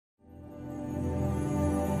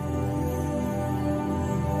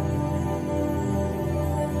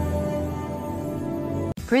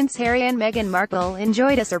Prince Harry and Meghan Markle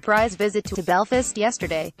enjoyed a surprise visit to Belfast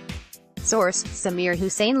yesterday. Source: Samir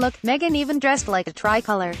Hussein Look. Meghan even dressed like a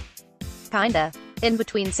tricolour. Kinda. In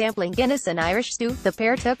between sampling Guinness and Irish stew, the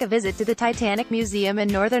pair took a visit to the Titanic Museum in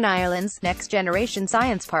Northern Ireland's next-generation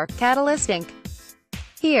science park, Catalyst Inc.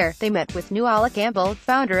 Here, they met with Nuala Campbell,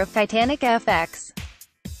 founder of Titanic FX.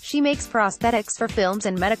 She makes prosthetics for films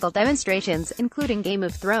and medical demonstrations, including Game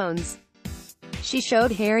of Thrones. She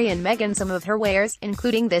showed Harry and Meghan some of her wares,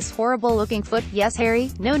 including this horrible-looking foot. Yes, Harry,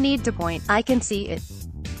 no need to point, I can see it.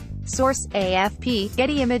 Source: AFP.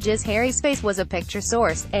 Getty Images. Harry's face was a picture.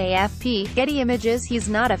 Source: AFP. Getty Images. He's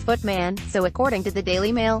not a foot man, so according to the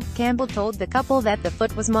Daily Mail, Campbell told the couple that the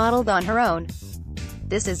foot was modeled on her own.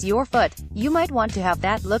 "This is your foot. You might want to have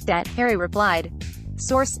that looked at," Harry replied.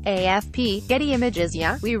 Source: AFP. Getty Images.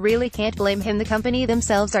 Yeah, we really can't blame him. The company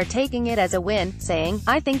themselves are taking it as a win, saying,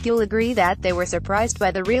 "I think you'll agree that they were surprised by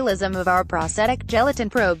the realism of our prosthetic gelatin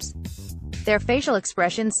probes. Their facial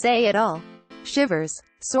expressions say it all." Shivers.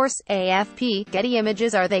 Source: AFP. Getty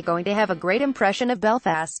Images. Are they going to have a great impression of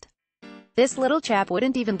Belfast? This little chap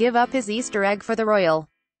wouldn't even give up his Easter egg for the royal.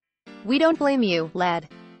 We don't blame you, lad.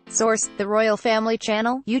 Source: The Royal Family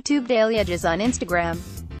Channel, YouTube. Daily Edges on Instagram.